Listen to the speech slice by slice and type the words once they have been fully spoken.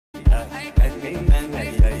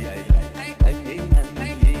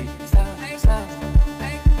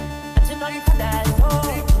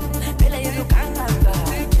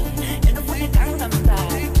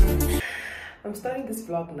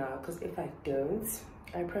vlog now, because if I don't,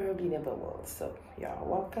 I probably never will. So yeah,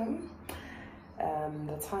 welcome.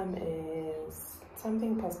 The time is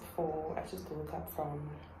something past 4. I just woke up from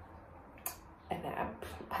a nap.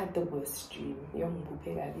 I had the worst dream,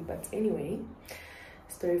 but anyway,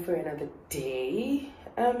 story for another day.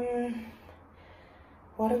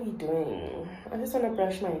 What are we doing? I just want to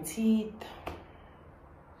brush my teeth.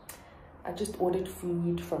 I just ordered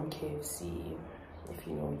food from KFC. If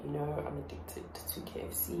you know, you know, I'm addicted to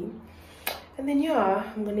KFC. And then yeah,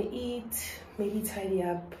 I'm gonna eat, maybe tidy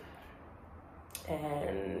up,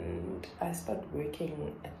 and I start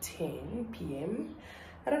working at 10 p.m.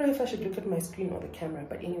 I don't know if I should look at my screen or the camera,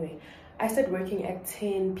 but anyway, I start working at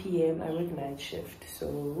 10 p.m. I work night shift,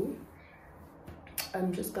 so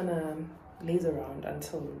I'm just gonna laze around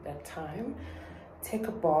until that time, take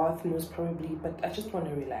a bath most probably, but I just want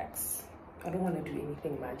to relax. I don't want to do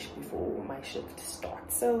anything much before my shift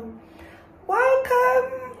starts. So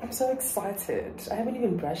welcome. I'm so excited. I haven't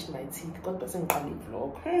even brushed my teeth. God doesn't call it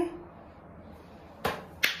vlog.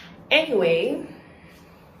 Anyway,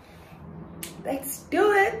 let's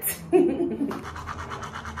do it.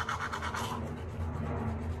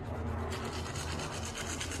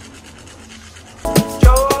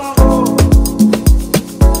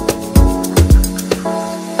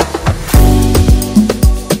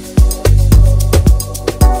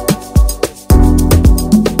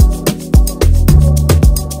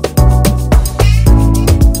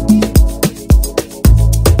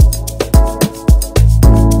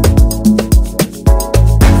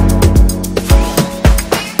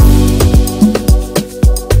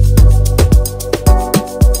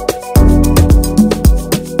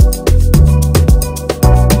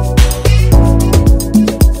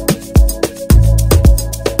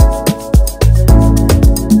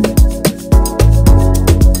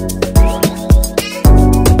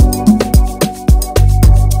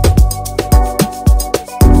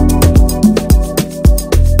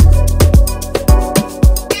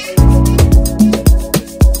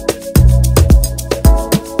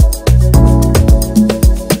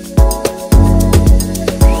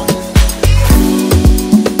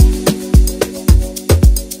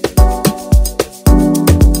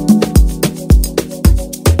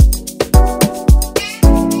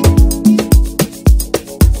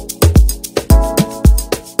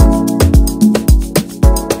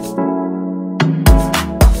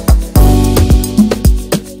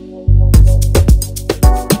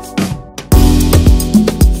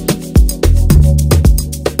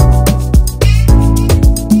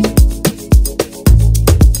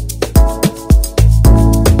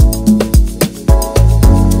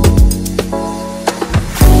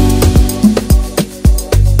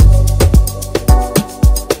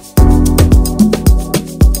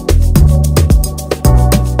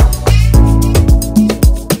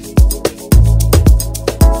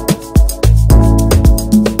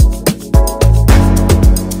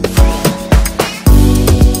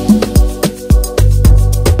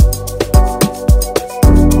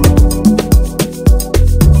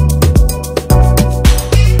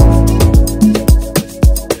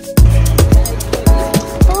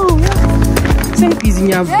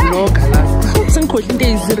 Vlog la senkothi into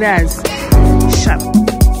ezirazi sharp.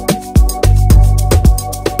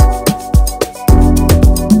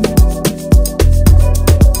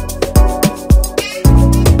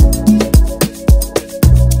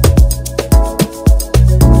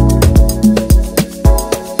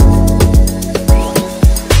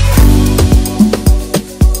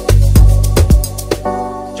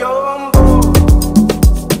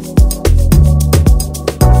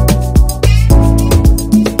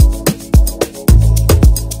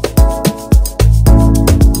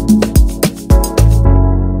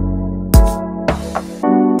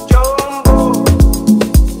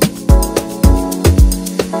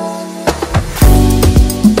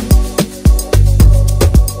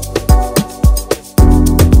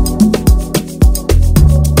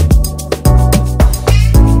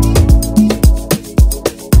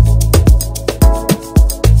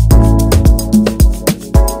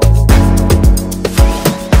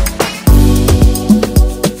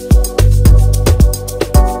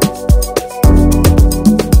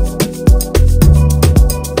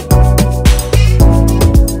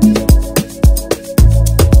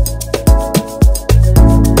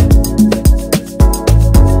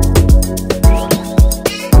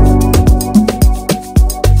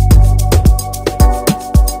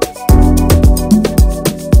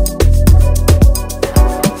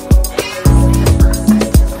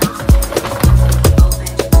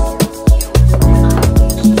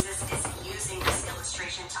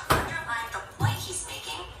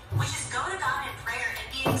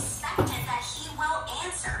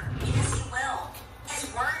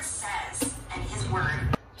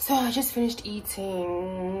 I just finished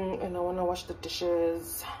eating and I want to wash the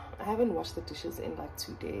dishes. I haven't washed the dishes in like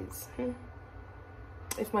 2 days.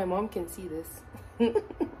 If my mom can see this.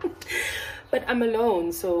 But I'm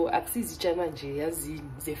alone, so akusizi chama nje yazi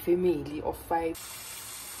the family of 5.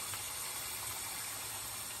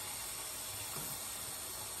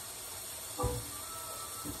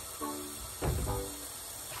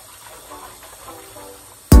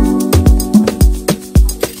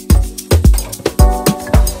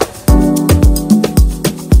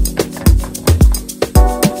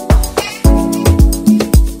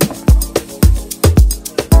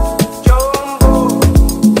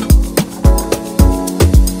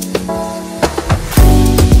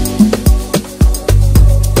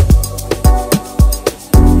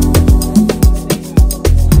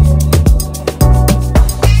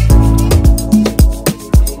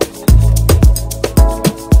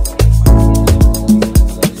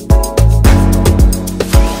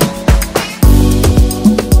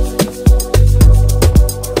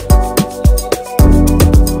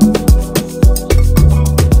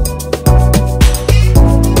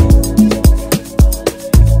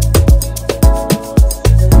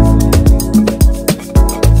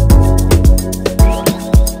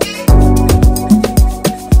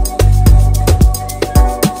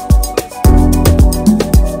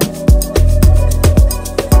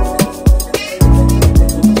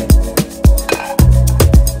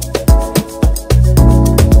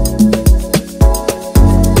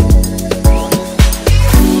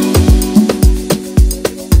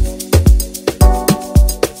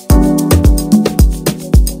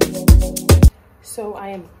 So I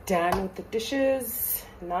am done with the dishes.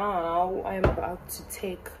 Now I am about to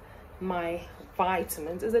take my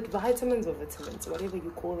vitamins. Is it vitamins or vitamins? Whatever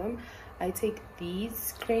you call them. I take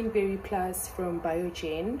these Cranberry Plus from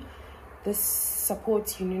Biogen. This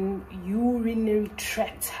supports urinary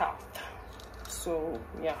tract health. So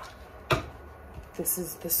yeah, this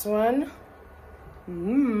is this one.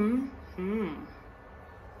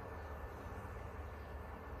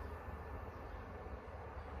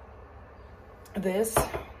 This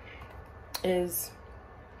is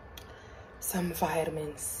some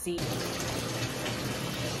vitamin C.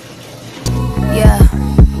 Yeah,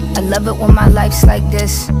 I love it when my life's like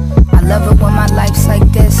this. I love it when my life's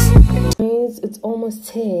like this. It's almost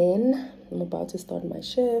 10. I'm about to start my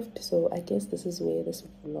shift, so I guess this is where this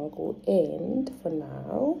vlog will end for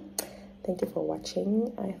now. Thank you for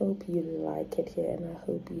watching. I hope you like it here and I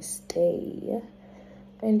hope you stay.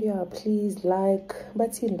 And yeah, please like,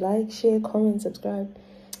 share, comment, subscribe,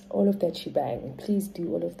 all of that shebang. Please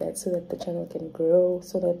do all of that so that the channel can grow,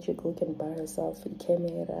 so that your girl can buy herself a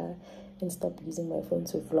camera and stop using my phone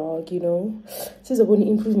to vlog, you know. This is a one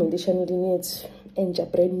improvement the channel needs and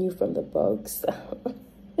brand new from the box.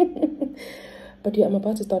 But yeah, I'm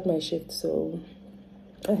about to start my shift, so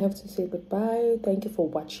I have to say goodbye. Thank you for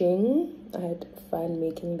watching. I had fun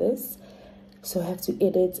making this, so I have to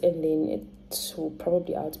edit and then it will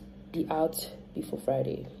probably be out before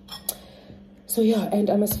Friday. So yeah, and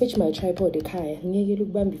I must fetch my tripod.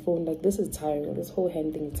 Like, this is tiring. This whole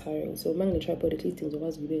hand thing is tiring. So I'm the tripod, at least things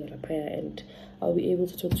was giving a prayer, and I'll be able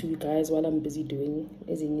to talk to you guys while I'm busy doing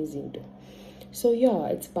anything. So yeah,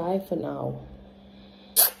 it's bye for now.